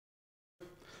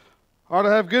Ought to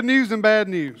have good news and bad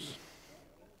news.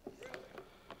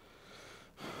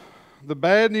 The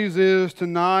bad news is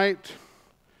tonight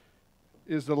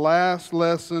is the last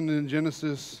lesson in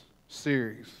Genesis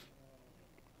series.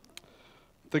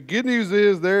 The good news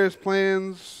is there is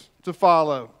plans to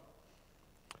follow.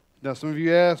 Now some of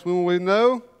you ask, when will we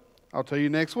know? I'll tell you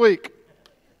next week.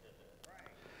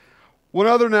 One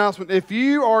other announcement. If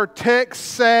you are tech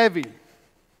savvy,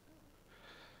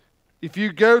 if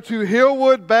you go to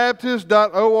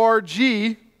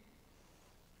hillwoodbaptist.org,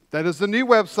 that is the new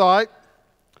website,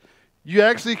 you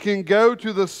actually can go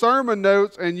to the sermon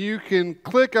notes and you can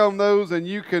click on those and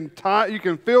you can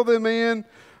fill them in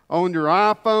on your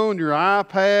iPhone, your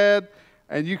iPad,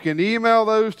 and you can email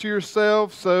those to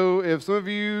yourself. So if some of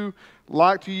you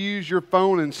like to use your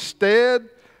phone instead,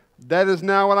 that is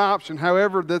now an option.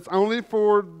 However, that's only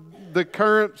for the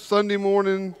current Sunday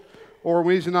morning or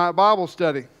Wednesday night Bible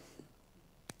study.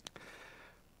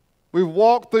 We've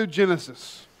walked through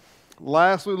Genesis.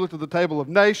 Last we looked at the table of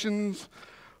nations.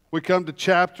 We come to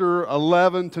chapter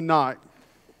 11 tonight.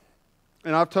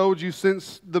 And I've told you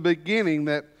since the beginning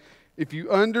that if you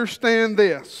understand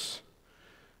this,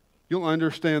 you'll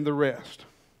understand the rest.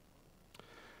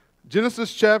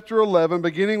 Genesis chapter 11,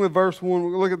 beginning with verse 1.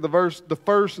 We'll look at the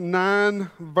first 9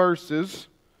 verses.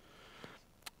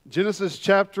 Genesis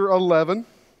chapter 11,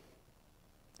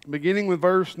 beginning with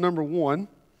verse number 1.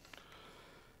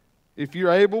 If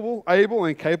you're able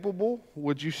and capable,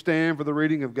 would you stand for the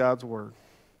reading of God's word?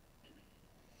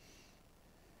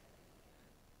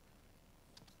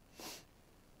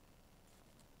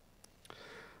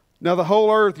 Now the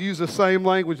whole earth used the same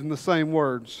language and the same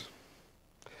words.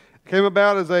 It came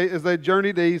about as they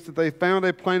journeyed east that they found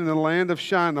a plain in the land of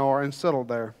Shinar and settled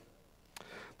there.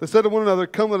 They said to one another,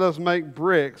 "Come, let us make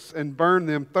bricks and burn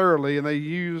them thoroughly." And they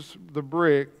used the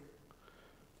brick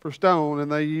for stone,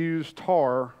 and they used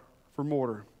tar for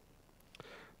mortar.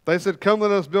 They said, "Come,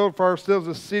 let us build for ourselves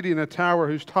a city and a tower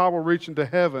whose top will reach into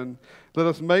heaven. Let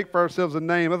us make for ourselves a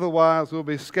name, otherwise we will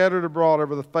be scattered abroad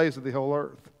over the face of the whole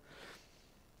earth."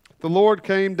 The Lord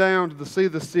came down to see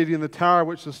the city and the tower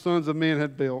which the sons of men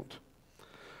had built.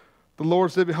 The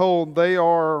Lord said, "Behold, they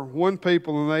are one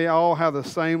people, and they all have the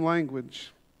same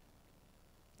language."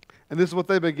 And this is what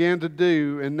they began to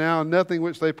do, and now nothing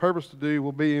which they purpose to do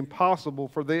will be impossible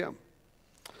for them.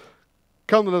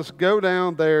 Come, let us go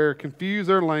down there, confuse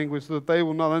their language, so that they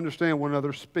will not understand one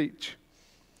another's speech.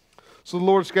 So the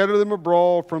Lord scattered them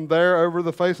abroad from there over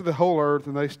the face of the whole earth,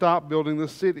 and they stopped building the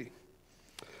city.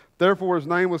 Therefore his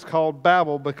name was called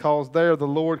Babel, because there the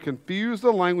Lord confused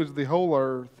the language of the whole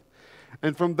earth.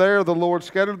 And from there the Lord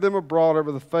scattered them abroad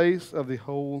over the face of the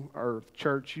whole earth.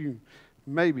 Church, you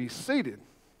may be seated.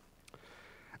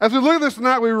 As we look at this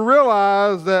tonight, we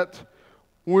realize that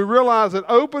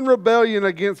open rebellion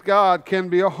against God can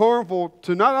be harmful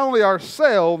to not only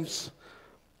ourselves,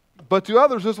 but to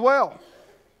others as well.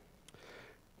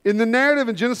 In the narrative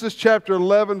in Genesis chapter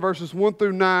 11, verses 1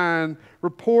 through 9,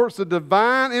 reports the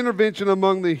divine intervention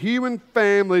among the human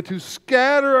family to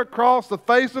scatter across the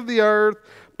face of the earth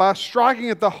by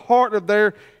striking at the heart of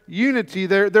their unity,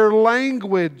 their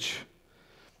language.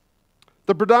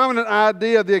 The predominant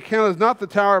idea of the account is not the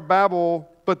Tower of Babel,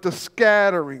 but the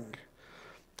scattering.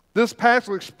 This passage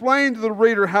will explain to the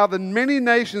reader how the many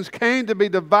nations came to be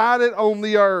divided on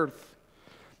the earth.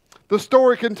 The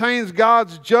story contains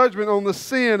God's judgment on the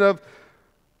sin of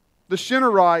the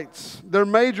Shinarites. Their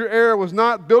major error was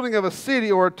not building of a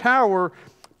city or a tower,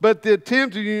 but the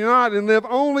attempt to unite and live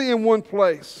only in one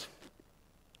place.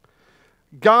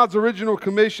 God's original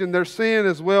commission, their sin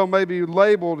as well, may be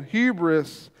labeled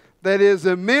hubris, that is,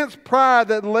 immense pride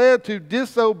that led to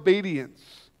disobedience.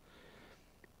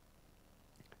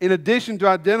 In addition to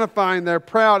identifying their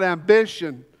proud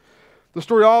ambition, the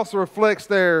story also reflects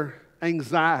their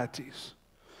anxieties.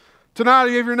 Tonight,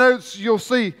 if you have your notes, you'll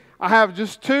see I have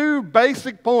just 2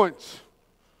 basic points.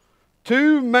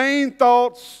 2 main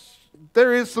thoughts.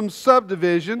 There is some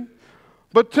subdivision,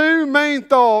 but 2 main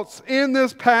thoughts in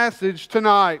this passage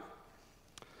tonight.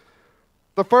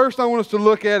 The first I want us to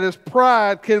look at is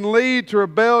pride can lead to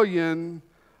rebellion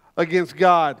against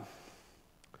God.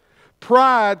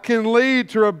 Pride can lead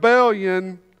to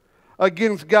rebellion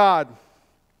against God.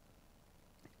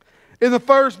 In the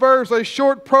first verse, a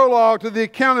short prologue to the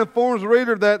account informs the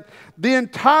reader that the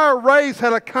entire race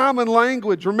had a common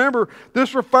language. Remember,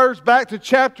 this refers back to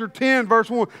chapter 10, verse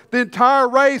 1. The entire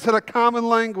race had a common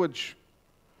language.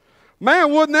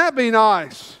 Man, wouldn't that be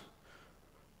nice?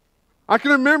 I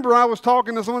can remember I was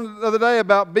talking to someone the other day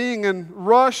about being in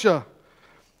Russia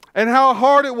and how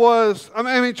hard it was.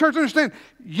 I mean, church, understand,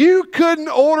 you couldn't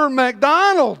order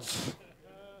McDonald's.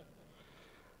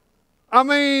 I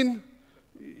mean,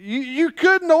 you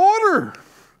couldn't order.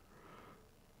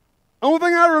 Only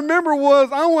thing I remember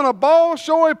was I want a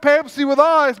Bolshoi Pepsi with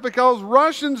ice because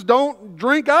Russians don't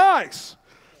drink ice.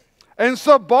 And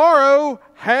Sbarro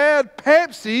had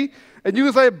Pepsi, and you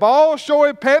can say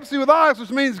Bolshoi Pepsi with ice,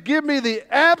 which means give me the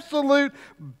absolute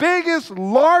biggest,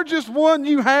 largest one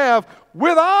you have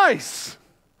with ice.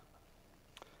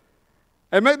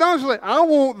 And McDonald's was like, I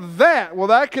want that. Well,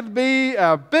 that could be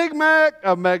a Big Mac,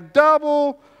 a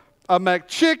McDouble, a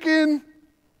McChicken,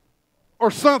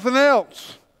 or something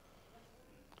else.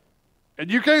 And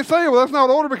you can't say, well, that's not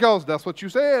order because that's what you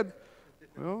said.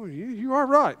 Well, you are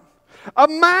right.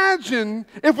 Imagine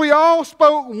if we all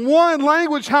spoke one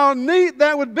language, how neat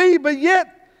that would be, but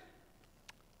yet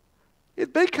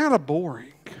it'd be kind of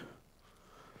boring.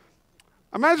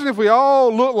 Imagine if we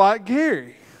all looked like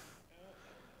Gary,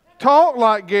 talked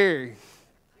like Gary.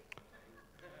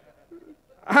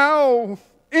 How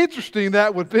interesting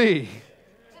that would be.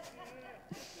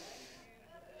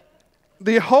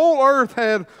 The whole earth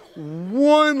had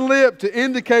one lip to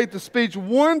indicate the speech,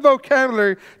 one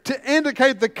vocabulary to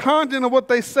indicate the content of what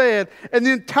they said, and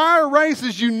the entire race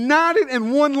is united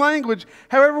in one language.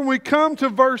 However, when we come to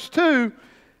verse 2,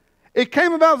 it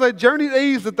came about as they journeyed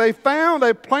east that they found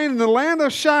a plain in the land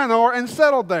of Shinar and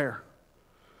settled there.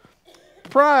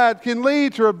 Pride can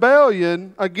lead to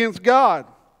rebellion against God.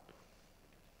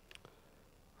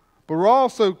 But we're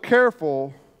also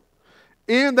careful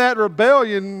in that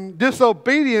rebellion,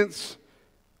 disobedience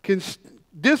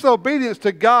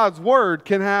to God's word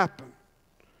can happen.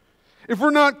 If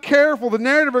we're not careful, the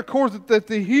narrative records that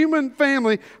the human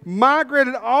family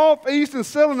migrated off east and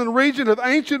settled in the region of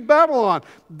ancient Babylon.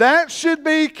 That should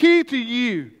be key to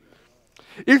you.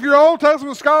 If you're Old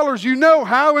Testament scholars, you know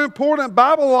how important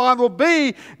Babylon will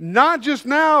be, not just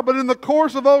now, but in the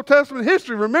course of Old Testament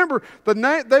history. Remember,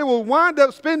 they will wind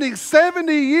up spending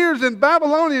 70 years in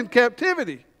Babylonian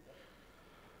captivity.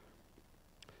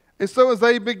 And so as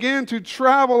they begin to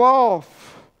travel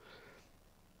off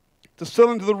to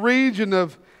settle into the region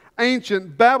of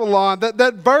ancient Babylon,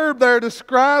 that verb there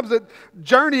describes that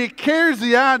journey. It carries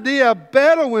the idea of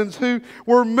Bedouins who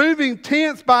were moving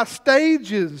tents by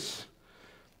stages.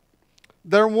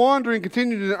 Their wandering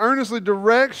continued in earnestly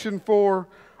direction for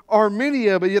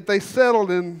Armenia, but yet they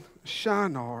settled in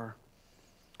Shinar,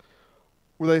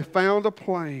 where they found a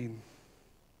plain.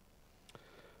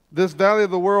 This valley of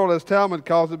the world, as Talmud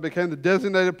calls it, became the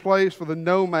designated place for the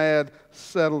nomad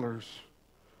settlers.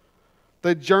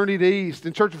 They journeyed east.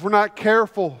 And church, if we're not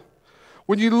careful,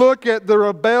 when you look at the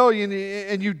rebellion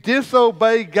and you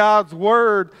disobey God's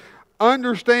word,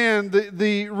 understand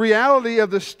the reality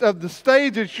of the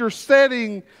stage that you're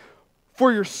setting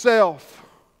for yourself.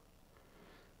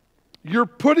 You're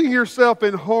putting yourself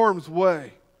in harm's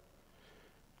way.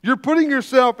 You're putting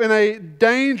yourself in a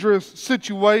dangerous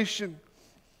situation.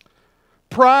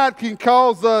 Pride can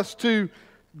cause us to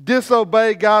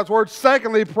disobey God's word.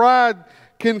 Secondly, pride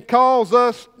can cause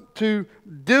us to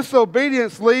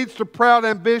disobedience leads to proud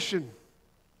ambition.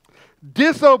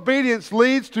 Disobedience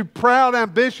leads to proud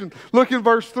ambition. Look in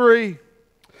verse 3.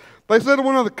 They said to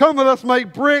one another, come, let us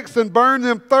make bricks and burn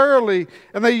them thoroughly.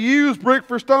 And they used brick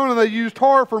for stone and they used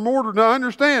tar for mortar. Now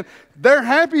understand, they're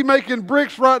happy making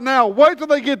bricks right now. Wait till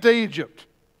they get to Egypt.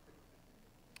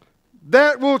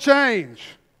 That will change.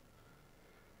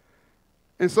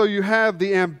 And so you have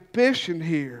the ambition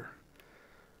here.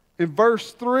 In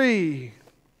verse 3,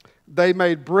 they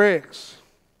made bricks.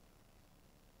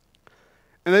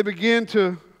 And they begin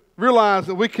to realize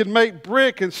that we can make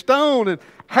brick and stone. And,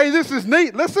 hey, this is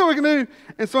neat. Let's see what we can do.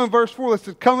 And so in verse 4, they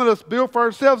said, come, let us build for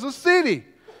ourselves a city.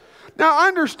 Now,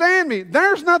 understand me.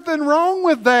 There's nothing wrong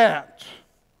with that.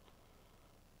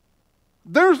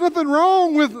 There's nothing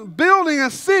wrong with building a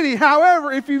city.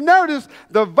 However, if you notice,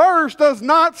 the verse does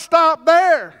not stop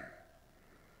there.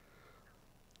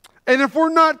 And if we're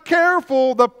not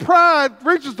careful, the pride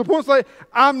reaches the point of saying,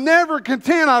 I'm never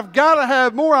content. I've got to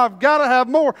have more. I've got to have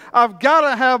more. I've got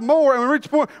to have more. And we reach a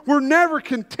point, we're never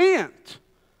content.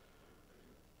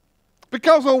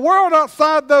 Because the world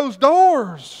outside those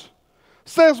doors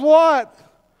says what?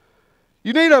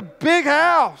 You need a big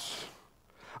house,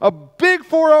 a big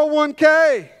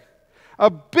 401k, a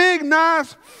big,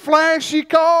 nice, flashy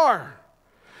car.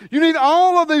 You need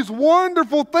all of these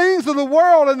wonderful things of the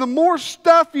world, and the more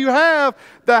stuff you have,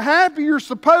 the happier you're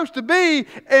supposed to be,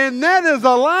 and that is a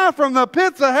lie from the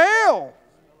pits of hell.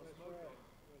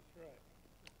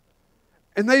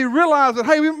 And they realize that,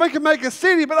 hey, we can make a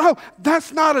city, but oh,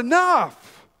 that's not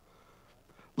enough.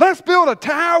 Let's build a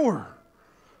tower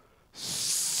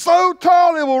so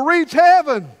tall it will reach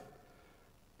heaven.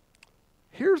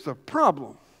 Here's the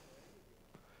problem.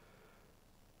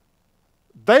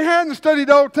 They hadn't studied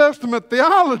Old Testament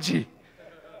theology.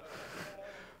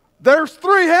 There's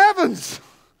three heavens.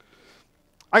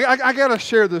 I got to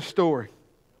share this story.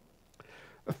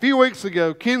 A few weeks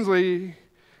ago, Kinsley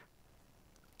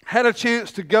had a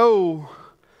chance to go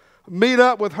meet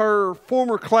up with her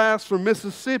former class from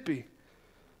Mississippi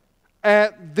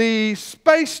at the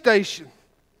space station.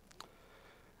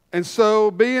 And so,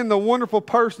 being the wonderful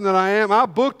person that I am, I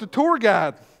booked a tour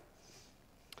guide.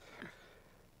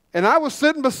 And I was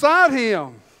sitting beside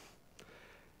him.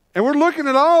 And we're looking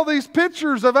at all these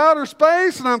pictures of outer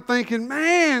space, and I'm thinking,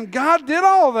 man, God did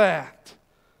all that.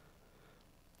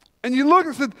 And you look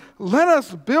and said, let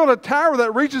us build a tower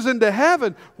that reaches into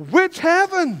heaven. Which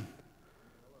heaven?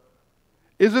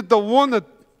 Is it the one that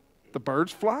the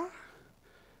birds fly?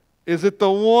 Is it the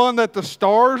one that the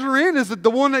stars are in? Is it the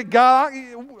one that God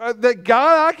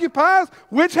occupies?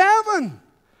 Which heaven?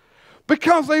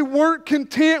 Because they weren't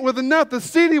content with enough. The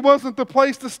city wasn't the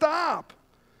place to stop.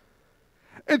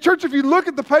 And church, if you look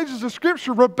at the pages of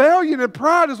Scripture, rebellion and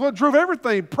pride is what drove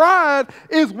everything. Pride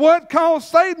is what caused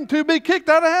Satan to be kicked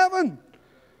out of heaven.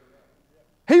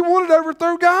 He wanted to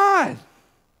overthrow God.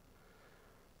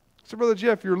 So, Brother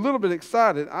Jeff, you're a little bit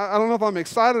excited. I don't know if I'm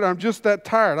excited or I'm just that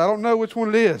tired. I don't know which one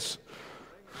it is.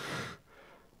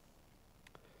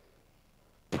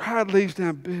 Pride leads to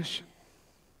ambition.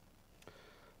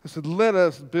 I said, let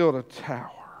us build a tower.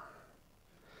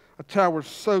 A tower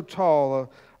so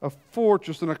tall, a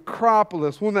fortress, an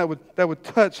acropolis, one that would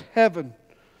touch heaven.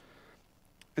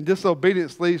 And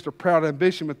disobedience leads to proud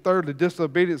ambition. But thirdly,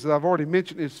 disobedience, as I've already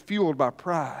mentioned, is fueled by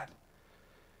pride.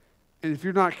 And if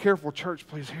you're not careful, church,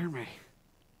 please hear me.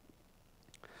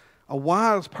 A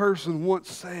wise person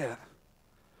once said,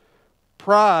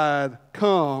 pride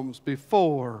comes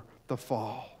before the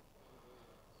fall.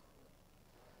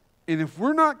 And if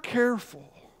we're not careful,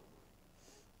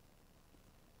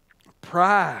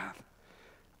 pride,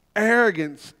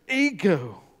 arrogance,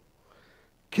 ego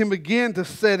can begin to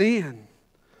set in.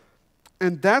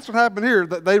 And that's what happened here.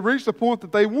 That they reached the point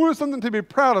that they wanted something to be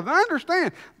proud of. And I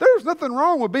understand there's nothing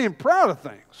wrong with being proud of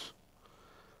things.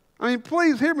 I mean,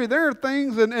 please hear me. There are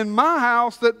things in my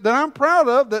house that I'm proud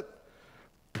of that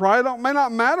probably may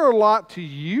not matter a lot to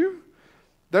you.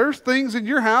 There's things in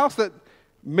your house that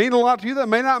mean a lot to you that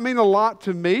may not mean a lot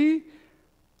to me.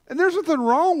 And there's nothing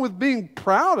wrong with being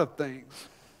proud of things.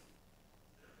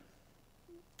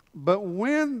 But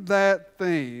when that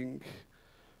thing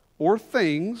or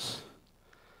things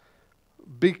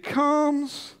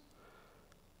becomes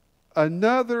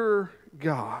another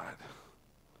God,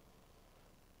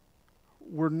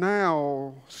 we're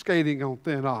now skating on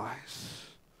thin ice.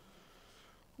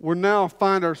 We now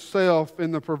find ourselves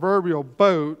in the proverbial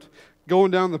boat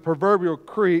going down the proverbial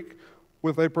creek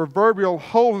with a proverbial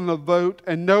hole in the boat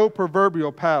and no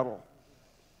proverbial paddle,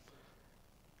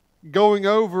 going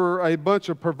over a bunch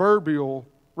of proverbial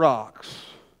rocks.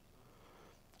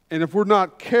 And if we're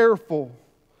not careful,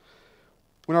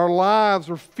 when our lives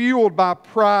are fueled by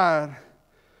pride,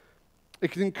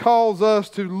 it can cause us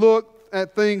to look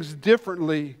at things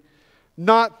differently,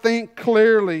 not think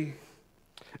clearly,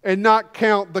 and not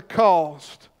count the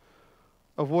cost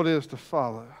of what is to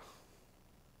follow.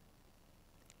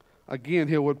 Again,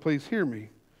 Hillwood, please hear me.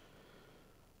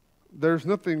 There's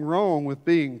nothing wrong with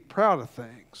being proud of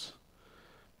things.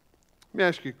 Let me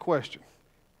ask you a question.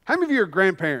 How many of you are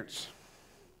grandparents?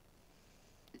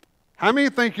 How many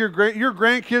think your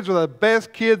grandkids are the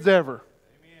best kids ever?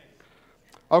 Amen.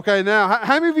 Okay, now,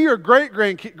 how many of you are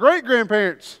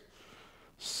great-grandparents?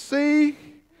 See?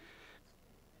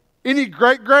 Any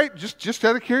great? Just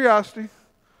out of curiosity.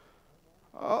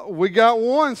 We got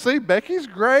one. See, Becky's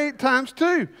great times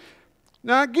two.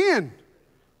 Now again,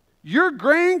 your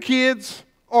grandkids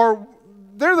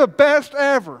they're the best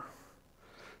ever.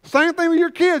 Same thing with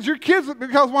your kids. Your kids,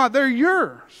 because why? They're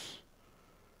yours.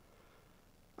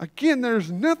 Again, there's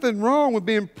nothing wrong with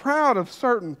being proud of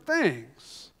certain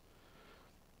things.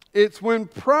 It's when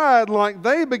pride, like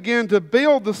they begin to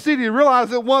build the city,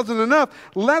 realize it wasn't enough.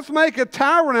 Let's make a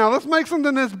tower now. Let's make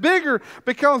something that's bigger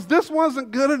because this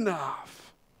wasn't good enough.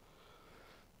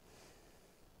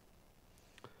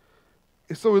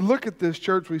 And so we look at this,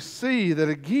 church, we see that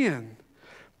again,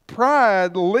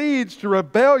 pride leads to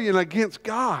rebellion against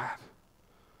God.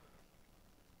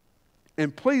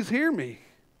 And please hear me.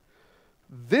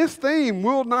 This theme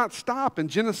will not stop in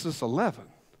Genesis 11.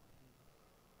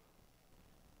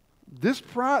 This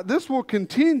will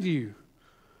continue.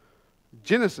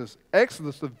 Genesis,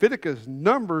 Exodus, Leviticus,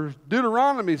 Numbers,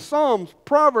 Deuteronomy, Psalms,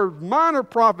 Proverbs, minor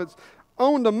prophets,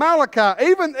 on to Malachi,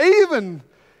 even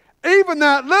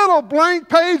that little blank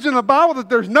page in the Bible that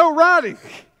there's no writing.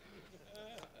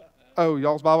 Oh,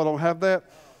 y'all's Bible don't have that?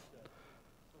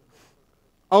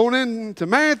 On into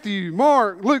Matthew,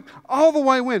 Mark, Luke, all the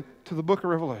way to the book of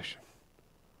Revelation.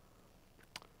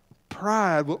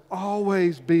 Pride will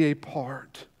always be a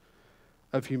part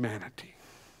of humanity.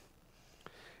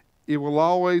 It will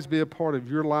always be a part of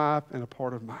your life and a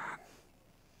part of mine.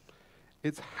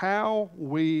 It's how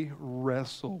we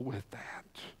wrestle with that.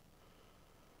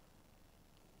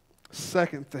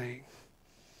 Second thing,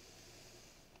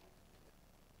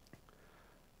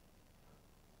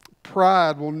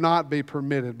 pride will not be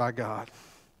permitted by God.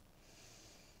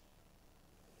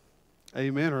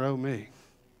 Amen or oh me?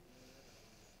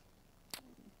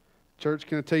 Church,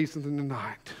 can I tell you something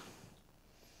tonight?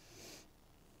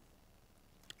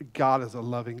 God is a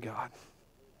loving God.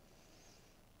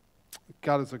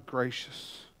 God is a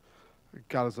gracious.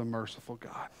 God is a merciful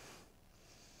God.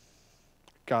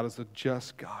 God is a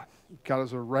just God. God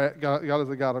is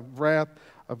a God of wrath,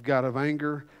 a God of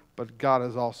anger, but God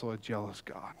is also a jealous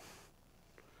God.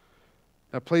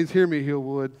 Now, please hear me,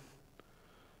 Hillwood.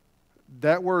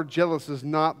 That word jealous is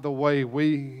not the way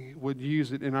we would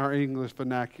use it in our English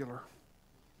vernacular.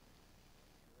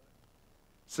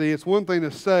 See, it's one thing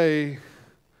to say,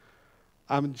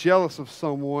 I'm jealous of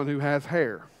someone who has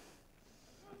hair.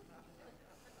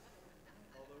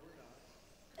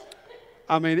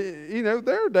 I mean,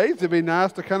 there are days it'd be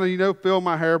nice to kind of, feel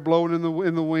my hair blowing in the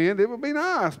wind. It would be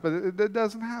nice, but it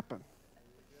doesn't happen.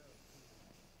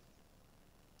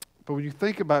 But when you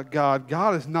think about God,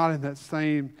 God is not in that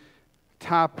same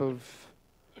type of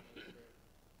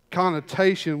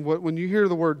connotation. When you hear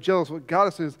the word jealous, what God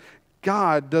is saying is,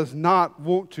 God does not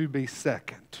want to be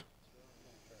second.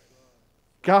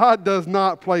 God does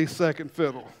not play second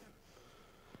fiddle.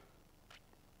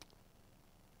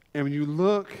 And when you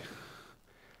look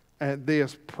at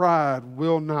this, pride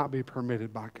will not be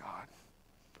permitted by God.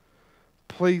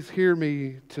 Please hear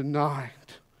me tonight.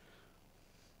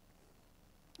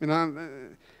 And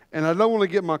I don't want to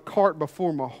get my cart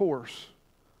before my horse.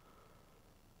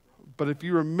 But if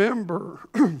you remember,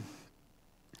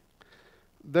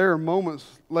 there are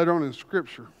moments later on in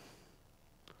Scripture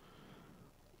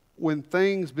when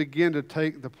things begin to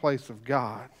take the place of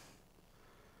God,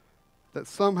 that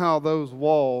somehow those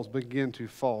walls begin to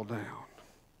fall down.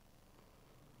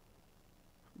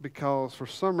 Because for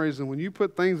some reason, when you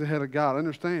put things ahead of God,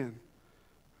 understand,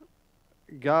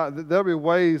 God, there'll be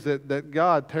ways that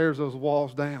God tears those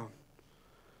walls down.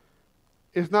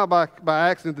 It's not by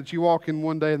accident that you walk in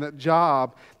one day in that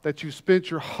job that you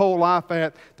spent your whole life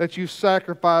at, that you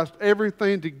sacrificed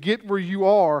everything to get where you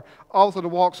are, all of a sudden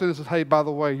walks in and says, hey, by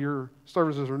the way, your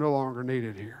services are no longer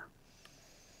needed here.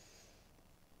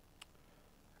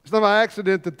 It's not by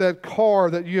accident that car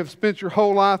that you have spent your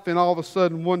whole life in all of a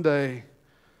sudden one day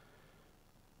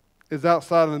is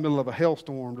outside in the middle of a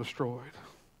hailstorm destroyed.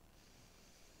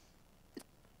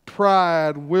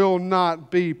 Pride will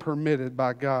not be permitted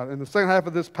by God. And the second half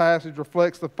of this passage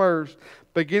reflects the first,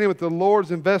 beginning with the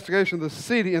Lord's investigation of the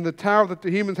city and the tower that the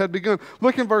humans had begun.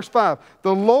 Look in verse 5.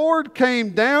 The Lord came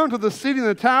down to the city and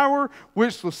the tower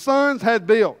which the sons had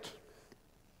built.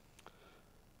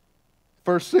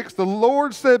 Verse 6, the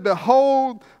Lord said,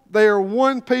 behold, they are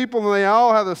one people and they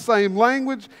all have the same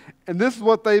language. And this is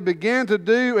what they began to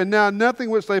do. And now nothing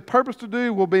which they purpose to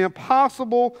do will be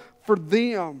impossible for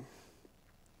them.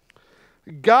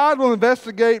 God will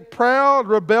investigate proud,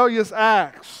 rebellious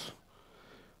acts.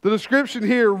 The description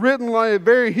here, written like a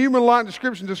very human-like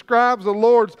description, describes the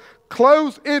Lord's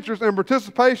close interest and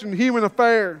participation in human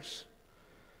affairs.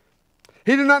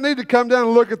 He did not need to come down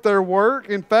and look at their work.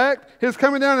 In fact, his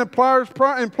coming down implies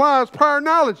prior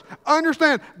knowledge.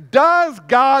 Understand, does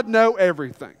God know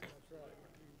everything?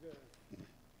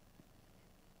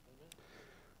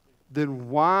 Then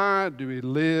why do we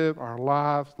live our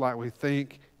lives like we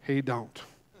think He don't?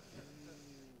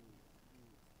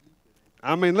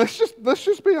 I mean, let's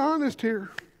just be honest here.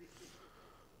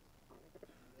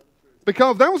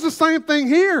 Because that was the same thing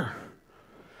here.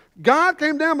 God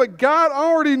came down, but God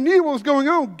already knew what was going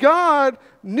on. God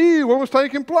knew what was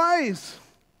taking place.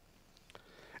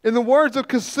 In the words of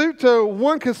Kasuto,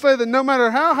 one could say that no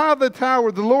matter how high the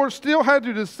tower, the Lord still had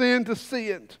to descend to see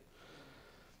it.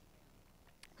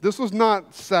 This was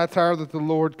not satire that the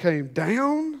Lord came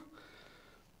down.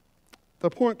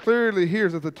 The point clearly here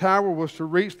is that the tower was to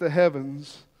reach the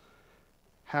heavens.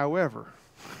 However,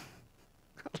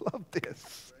 I love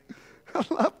this. I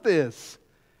love this.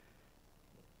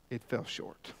 It fell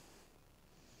short.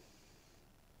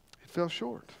 It fell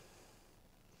short.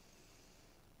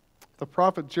 The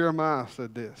prophet Jeremiah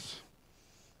said this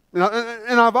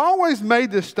And I've always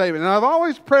made this statement, and I've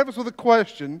always prefaced with a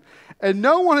question, and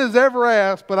no one has ever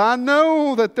asked, but I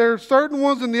know that there are certain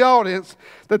ones in the audience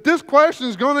that this question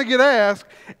is going to get asked.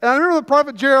 And I remember the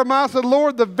prophet Jeremiah said,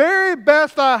 Lord, the very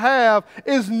best I have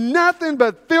is nothing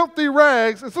but filthy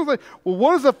rags. And someone's like, well,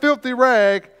 what is a filthy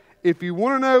rag? If you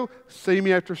want to know, see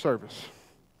me after service.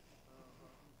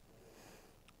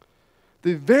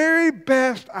 The very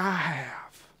best I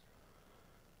have.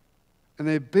 And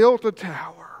they built a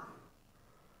tower,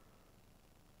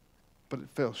 but it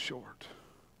fell short.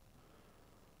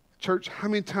 Church, how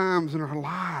many times in our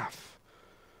life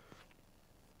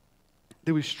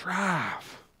do we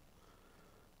strive,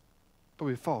 but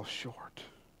we fall short?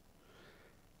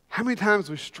 How many times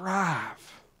we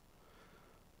strive,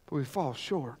 but we fall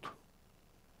short?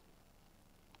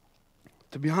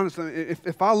 To be honest,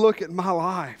 if I look at my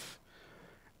life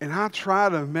and I try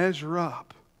to measure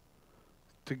up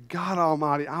to God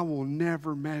Almighty, I will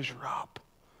never measure up.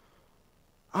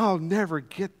 I'll never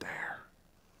get there.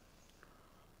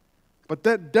 But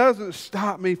that doesn't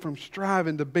stop me from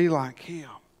striving to be like Him.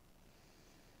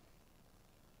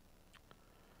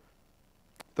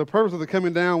 The purpose of the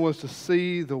coming down was to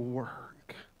see the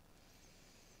work.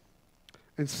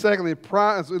 And secondly,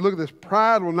 pride, as we look at this,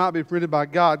 pride will not be permitted by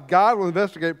God. God will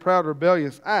investigate proud,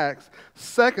 rebellious acts.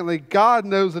 Secondly, God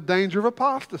knows the danger of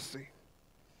apostasy.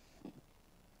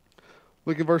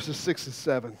 Look at verses 6 and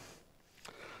 7.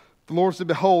 The Lord said,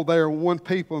 behold, they are one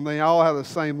people, and they all have the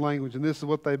same language, and this is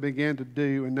what they began to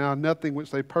do, and now nothing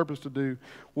which they purpose to do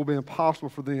will be impossible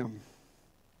for them.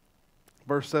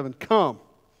 Verse 7, come,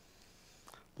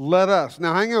 let us.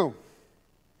 Now hang on.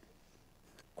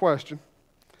 Question.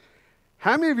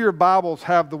 How many of your Bibles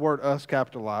have the word us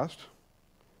capitalized?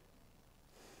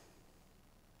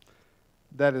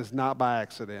 That is not by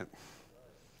accident.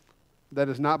 That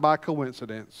is not by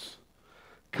coincidence.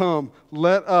 Come,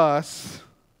 let us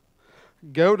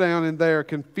go down in there,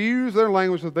 confuse their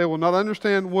language that they will not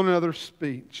understand one another's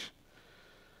speech.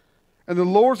 And the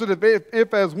Lord said,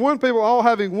 if as one people all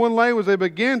having one language, they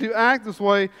begin to act this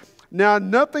way, now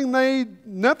nothing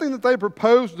that they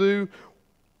propose to do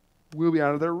will be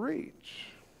out of their reach.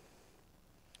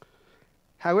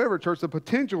 However, church, the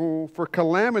potential for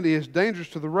calamity is dangerous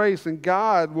to the race, and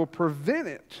God will prevent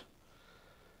it.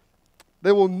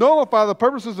 They will nullify the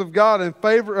purposes of God in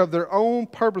favor of their own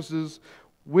purposes,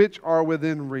 which are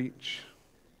within reach.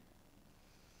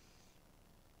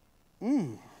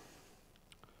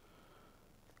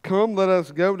 Come, let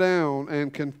us go down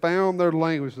and confound their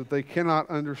language that they cannot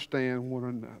understand one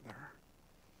another.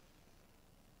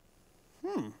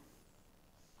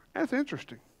 That's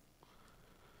interesting.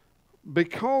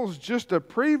 Because just a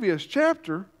previous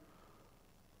chapter,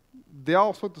 they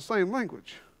all spoke the same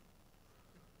language.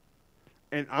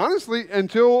 And honestly,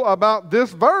 until about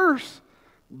this verse,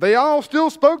 they all still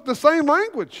spoke the same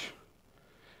language.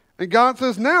 And God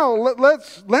says, now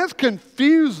let's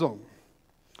confuse them.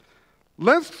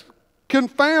 Let's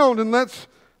confound and let's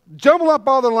jumble up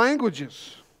all the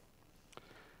languages.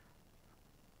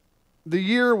 The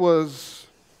year was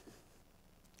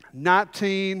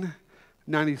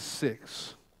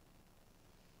 1996.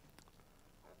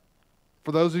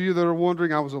 For those of you that are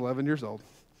wondering, I was 11 years old.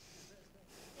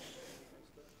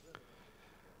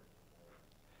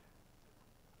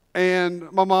 And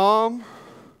my mom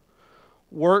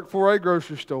worked for a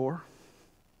grocery store.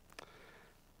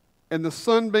 And the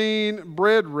Sunbeam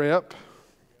bread rep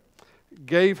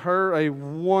gave her a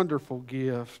wonderful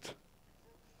gift.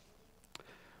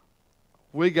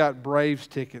 We got Braves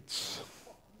tickets.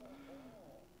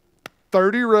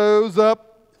 30 rows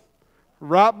up,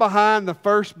 right behind the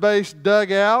first base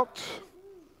dugout.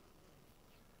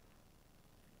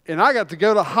 And I got to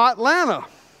go to Hotlanta.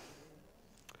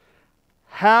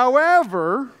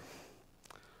 However,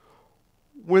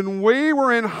 when we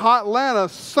were in Hotlanta,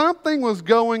 something was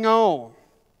going on.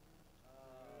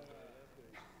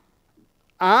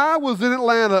 I was in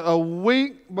Atlanta a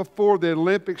week before the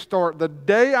Olympics start. The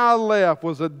day I left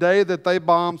was the day that they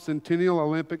bombed Centennial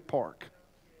Olympic Park.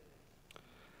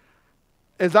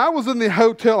 As I was in the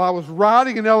hotel, I was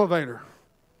riding an elevator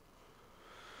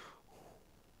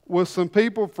with some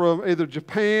people from either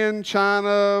Japan,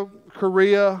 China,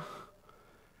 Korea.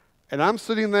 And I'm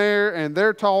sitting there, and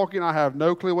they're talking. I have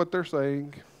no clue what they're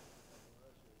saying.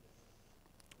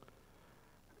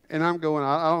 And I'm going,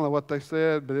 I don't know what they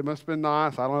said, but it must have been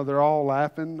nice. I don't know. They're all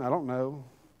laughing. I don't know.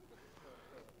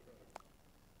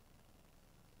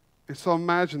 And so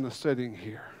imagine the setting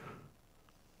here.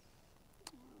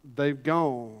 They've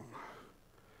gone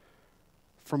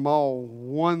from all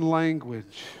one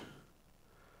language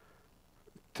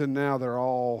to now they're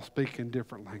all speaking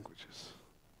different languages.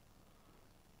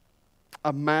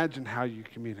 Imagine how you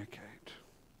communicate.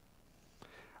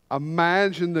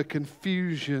 Imagine the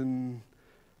confusion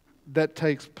that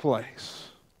takes place.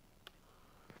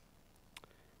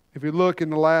 If you look in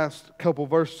the last couple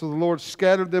verses, so the Lord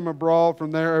scattered them abroad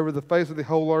from there over the face of the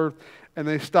whole earth, and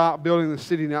they stopped building the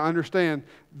city. Now understand,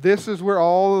 this is where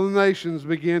all of the nations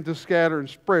begin to scatter and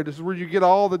spread. This is where you get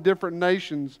all the different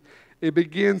nations. It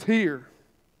begins here.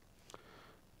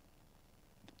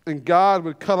 And God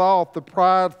would cut off the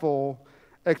prideful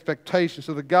expectation.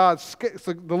 So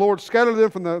the Lord scattered them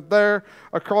from there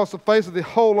across the face of the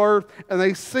whole earth, and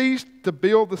they ceased to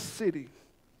build the city.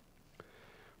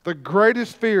 The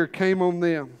greatest fear came on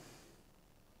them.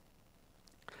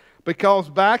 Because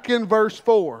back in verse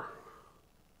 4,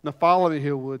 now follow me,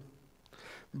 Hillwood.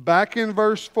 Back in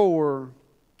verse 4,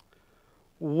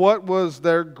 what was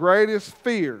their greatest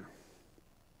fear?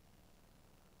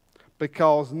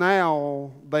 Because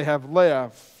now they have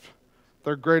left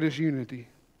their greatest unity.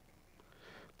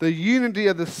 The unity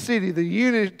of the city, the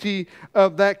unity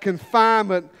of that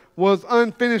confinement was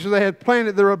unfinished. They had planned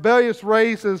it. The rebellious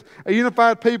race as a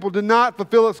unified people did not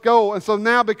fulfill its goal. And so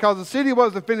now, because the city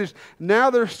wasn't finished, now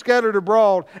they're scattered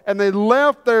abroad, and they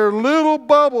left their little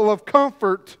bubble of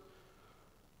comfort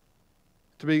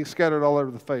to being scattered all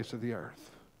over the face of the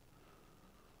earth.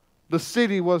 The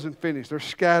city wasn't finished. They're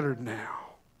scattered now.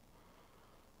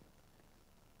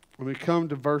 When we come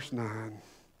to verse 9,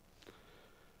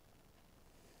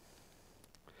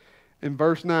 in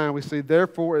verse 9 we see,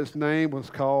 therefore its name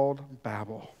was called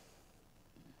Babel,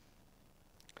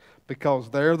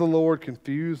 because there the Lord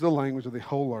confused the language of the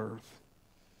whole earth.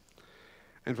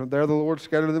 And from there the Lord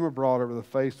scattered them abroad over the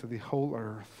face of the whole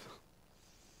earth.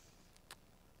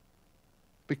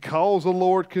 Because the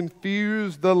Lord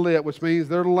confused the lip, which means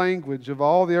their language, of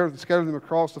all the earth, and scattered them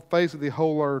across the face of the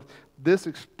whole earth, this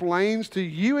explains to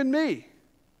you and me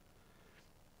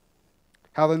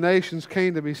how the nations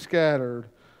came to be scattered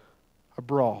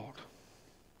abroad.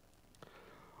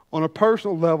 On a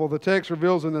personal level, the text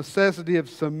reveals the necessity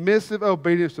of submissive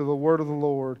obedience to the word of the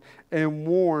Lord and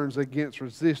warns against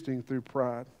resisting through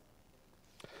pride.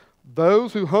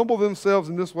 Those who humble themselves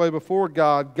in this way before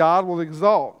God, God will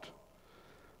exalt.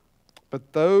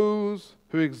 But those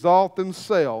who exalt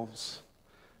themselves,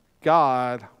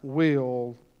 God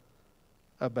will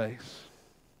abase.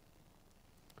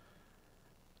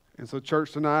 And so,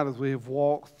 church, tonight, as we have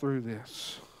walked through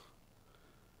this,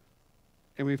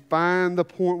 and we find the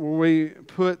point where we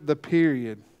put the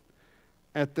period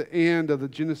at the end of the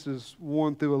Genesis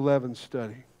 1 through 11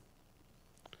 study,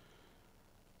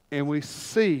 and we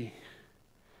see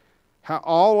how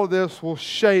all of this will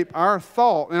shape our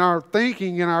thought and our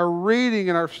thinking and our reading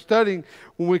and our studying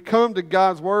when we come to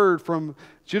God's Word from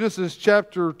Genesis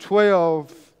chapter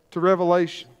 12 to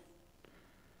Revelation.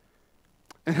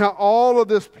 And how all of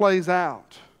this plays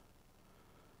out.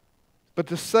 But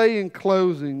to say in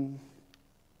closing,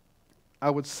 I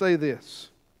would say this.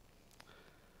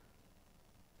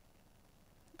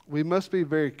 We must be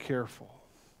very careful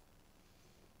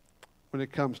when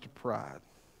it comes to pride.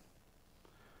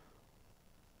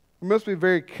 We must be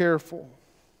very careful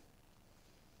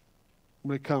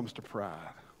when it comes to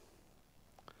pride.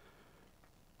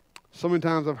 So many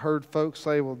times I've heard folks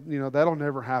say, well, that'll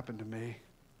never happen to me.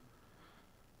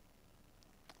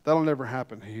 That'll never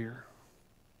happen here.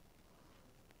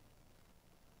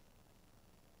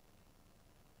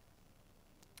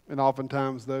 And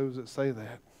oftentimes those that say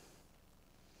that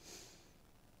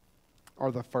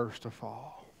are the first to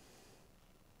fall.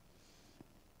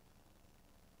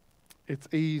 It's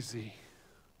easy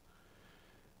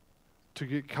to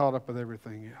get caught up with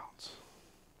everything else.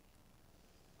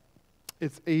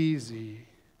 It's easy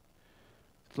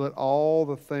to let all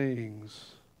the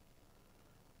things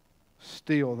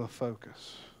steal the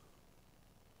focus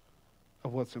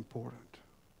of what's important.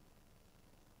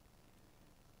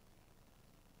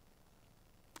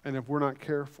 And if we're not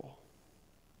careful,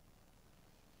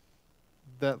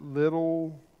 that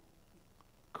little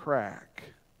crack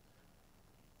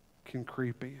can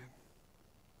creep in.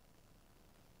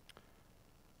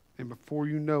 And before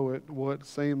you know it, what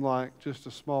seemed like just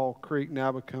a small creek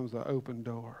now becomes an open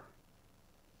door.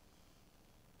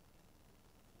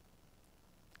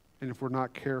 And if we're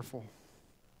not careful,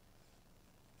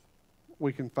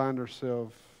 we can find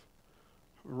ourselves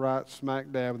right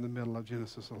smack dab in the middle of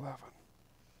Genesis 11.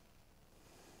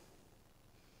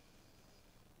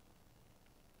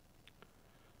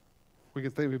 We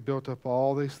can think we built up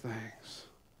all these things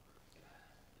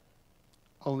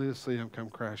only to see them come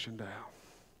crashing down.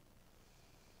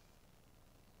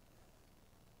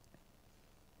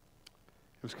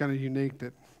 It was kind of unique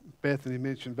that Bethany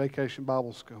mentioned Vacation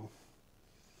Bible School.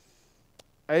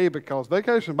 Because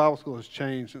Vacation Bible School has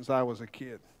changed since I was a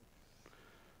kid.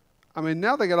 I mean,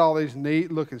 now they got all these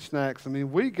neat-looking snacks. I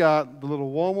mean, we got the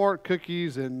little Walmart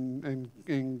cookies and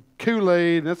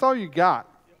Kool-Aid, and that's all you got.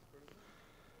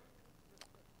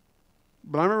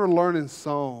 But I remember learning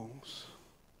songs.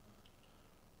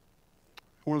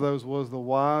 One of those was, "The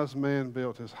wise man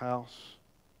built his house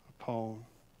upon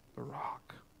the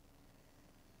rock."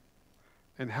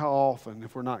 And how often,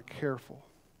 if we're not careful,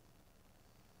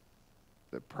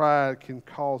 that pride can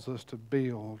cause us to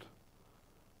build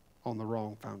on the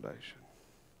wrong foundation.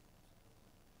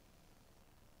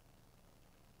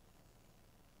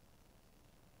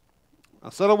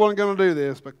 I said I wasn't going to do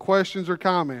this, but questions or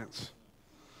comments?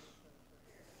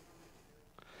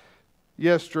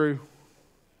 Yes, Drew.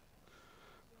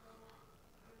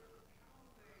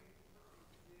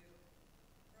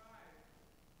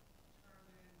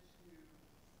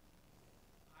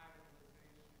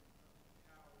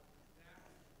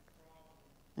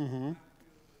 Mm-hmm.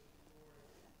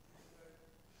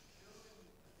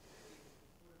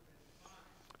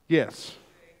 Yes.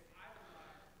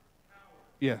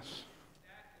 Yes.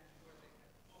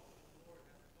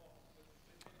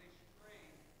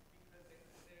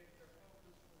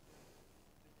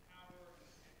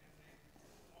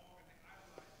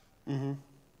 Mm-hmm.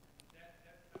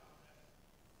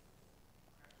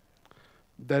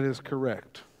 That is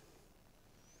correct.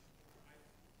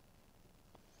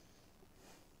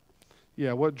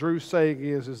 Yeah, what Drew's saying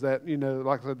is that,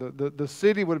 like I said, the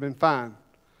city would have been fine,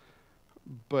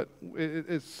 but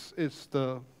it's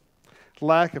the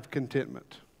lack of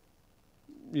contentment.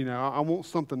 I want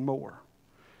something more.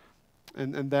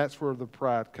 And that's where the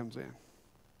pride comes in.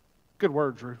 Good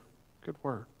word, Drew. Good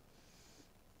word.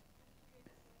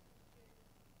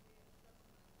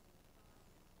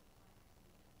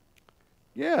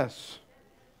 Yes.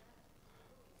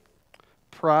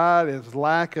 Pride is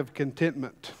lack of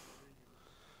contentment.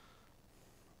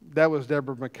 That was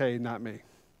Deborah McKay, not me.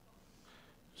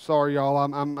 Sorry, y'all.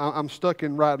 I'm stuck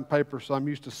in writing paper, so I'm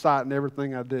used to citing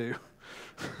everything I do.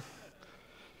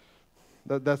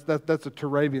 That's a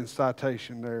Turabian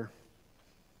citation there.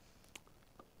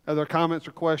 Other comments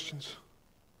or questions?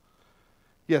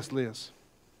 Yes, Liz.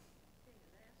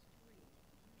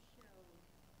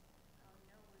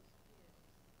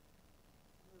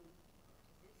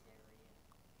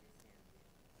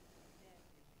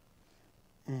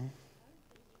 Mm-hmm.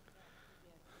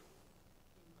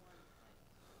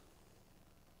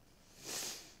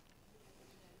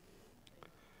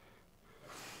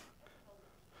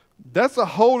 That's a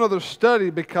whole other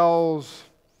study, because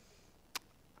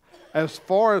as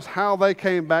far as how they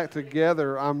came back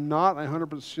together, I'm not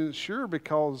 100% sure,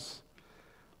 because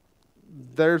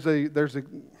there's a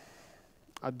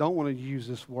I don't want to use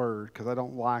this word because I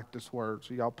don't like this word,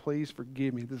 so y'all please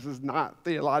forgive me. This is not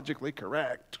theologically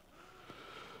correct.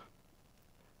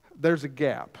 There's a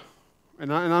gap.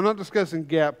 And I'm not discussing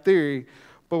gap theory,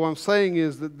 but what I'm saying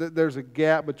is that there's a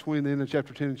gap between the end of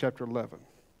chapter 10 and chapter 11.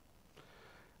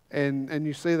 And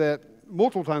you see that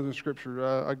multiple times in Scripture.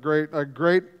 A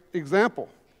great example.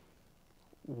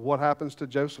 What happens to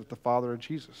Joseph, the father of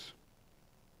Jesus?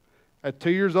 At 2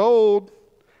 years old,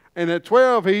 and at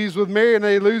 12, he's with Mary, and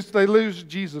they lose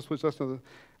Jesus, which that's another.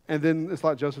 And then it's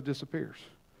like Joseph disappears.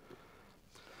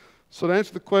 So to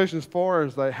answer the question as far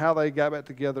as how they got back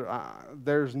together,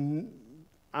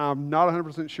 I'm not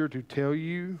 100% sure to tell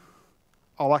you.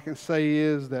 All I can say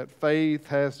is that faith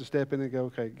has to step in and go,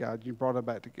 okay, God, you brought it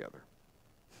back together.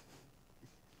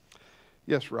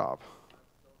 Yes, Rob.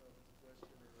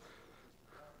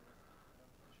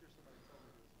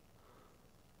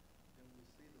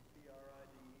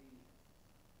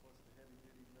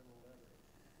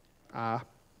 Ah.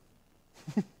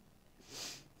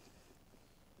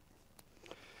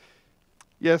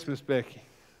 Yes, Miss Becky.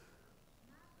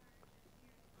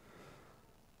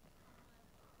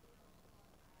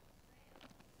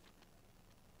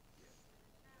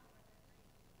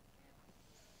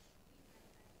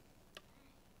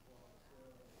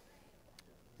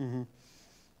 Mm-hmm.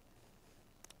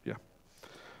 Yeah.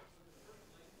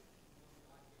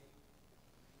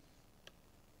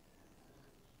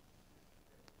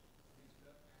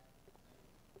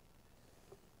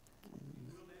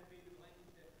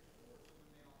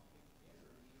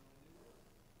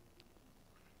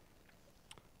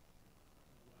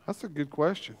 That's a good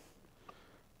question.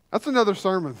 That's another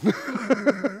sermon.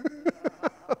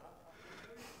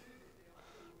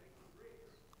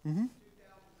 Mm-hmm.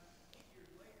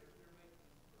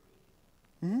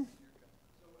 Mm-hmm.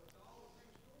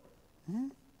 Mm-hmm.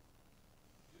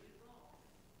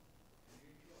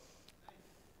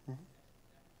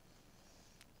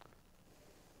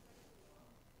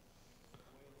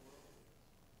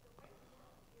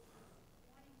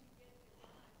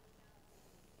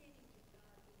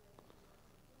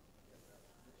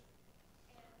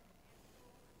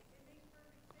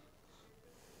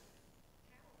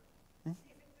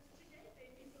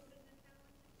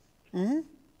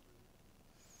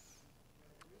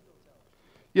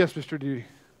 Yes, Mr. Dewey.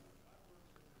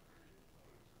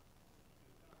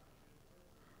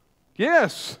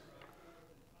 Yes.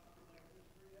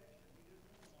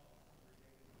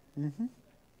 Mm-hmm.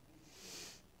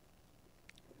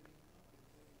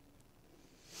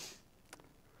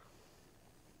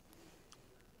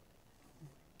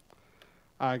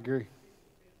 I agree.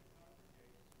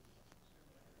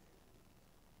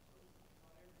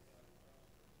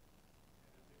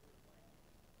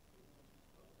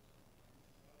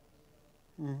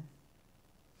 Mhm.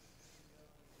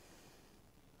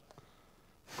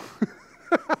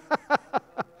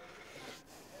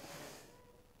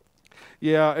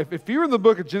 Yeah, if you're in the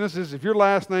book of Genesis, if your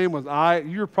last name was I,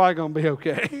 you're probably going to be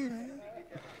okay.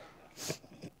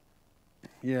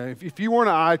 Yeah, if you weren't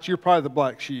an Ite, you're probably the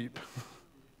black sheep.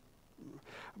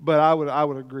 But I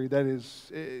would agree.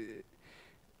 It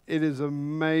is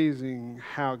amazing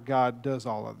how God does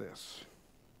all of this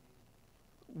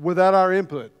without our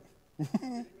input.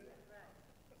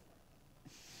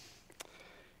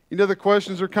 Any other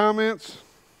questions or comments?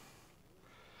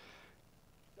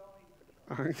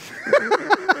 All right.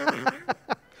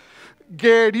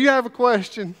 Gary, do you have a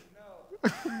question?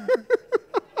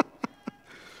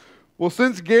 Well,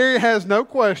 since Gary has no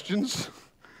questions,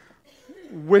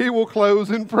 we will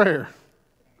close in prayer.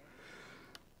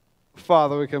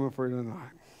 Father, we come before you tonight.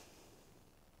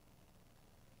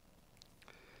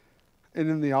 And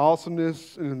in the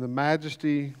awesomeness and in the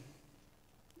majesty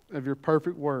of your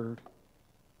perfect word,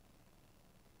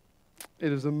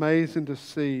 it is amazing to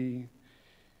see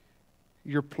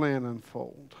your plan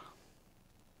unfold.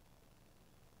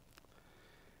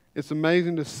 It's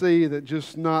amazing to see that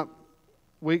just not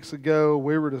weeks ago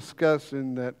we were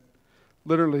discussing that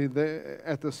literally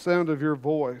at the sound of your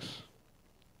voice,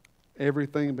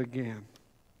 everything began.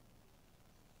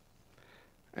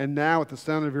 And now at the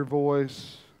sound of your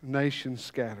voice, nations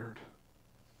scattered.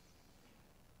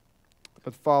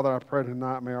 But Father, I pray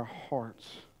tonight, may our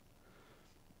hearts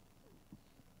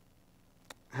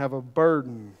have a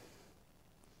burden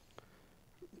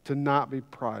to not be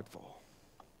prideful,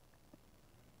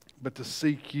 but to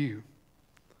seek you.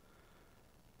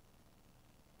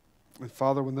 And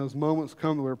Father, when those moments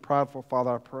come that we're prideful,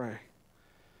 Father, I pray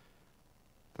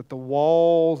that the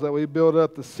walls that we build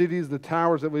up, the cities, the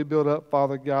towers that we build up,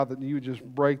 Father God, that you would just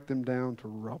break them down to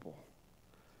rubble.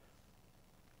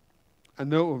 I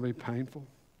know it would be painful.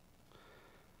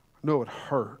 I know it would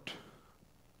hurt.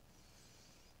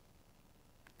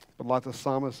 But like the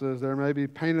psalmist says, there may be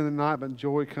pain in the night, but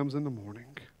joy comes in the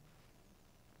morning.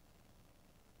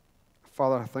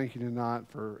 Father, I thank you tonight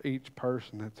for each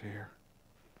person that's here.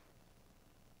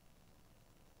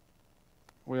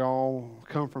 We all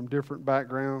come from different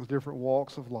backgrounds, different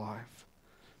walks of life.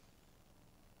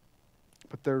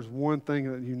 But there's one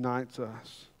thing that unites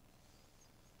us.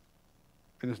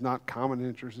 And it's not common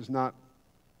interest. It's not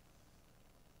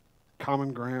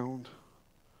common ground.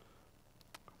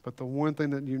 But the one thing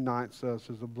that unites us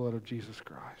is the blood of Jesus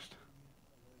Christ.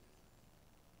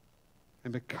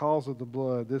 And because of the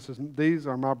blood, these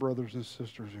are my brothers and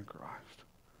sisters in Christ.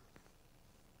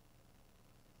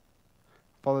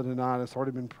 Father, tonight it's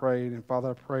already been prayed. And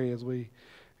Father, I pray as we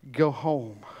go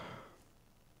home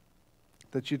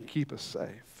that you'd keep us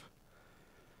safe.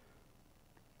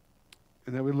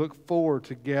 And that we look forward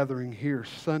to gathering here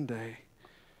Sunday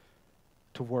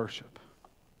to worship.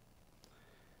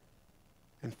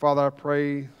 And Father, I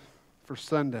pray for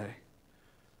Sunday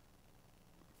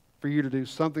for you to do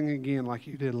something again like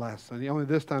you did last Sunday. Only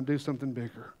this time do something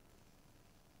bigger.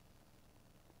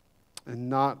 And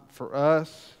not for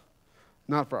us,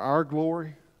 not for our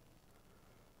glory.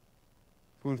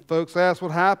 When folks ask what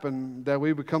happened, that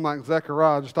we become like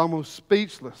Zechariah, just almost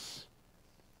speechless.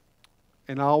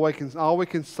 And all we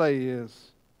can say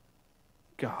is,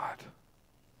 God.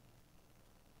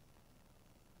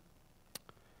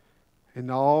 And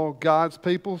all God's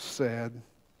people said,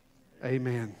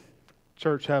 amen.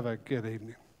 Church, have a good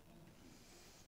evening.